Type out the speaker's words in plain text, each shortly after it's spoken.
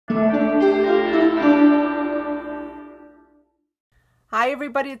Hi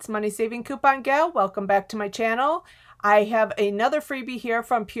everybody, it's Money Saving Coupon Gal. Welcome back to my channel. I have another freebie here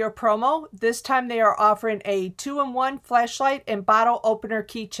from Pure Promo. This time they are offering a 2-in-1 flashlight and bottle opener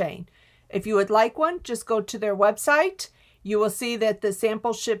keychain. If you would like one, just go to their website. You will see that the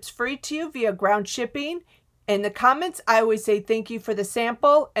sample ships free to you via ground shipping. In the comments, I always say thank you for the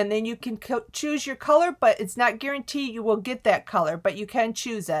sample, and then you can choose your color, but it's not guaranteed you will get that color, but you can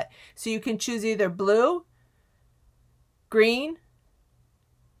choose it. So you can choose either blue, green,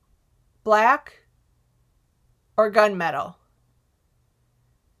 black, or gunmetal.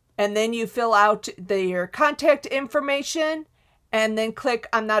 And then you fill out your contact information and then click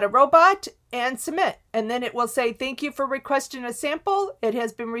I'm not a robot and submit. And then it will say thank you for requesting a sample. It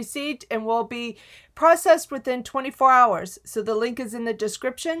has been received and will be processed within 24 hours. So the link is in the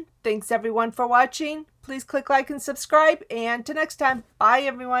description. Thanks everyone for watching. Please click like and subscribe, and till next time, bye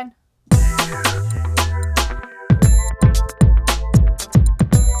everyone.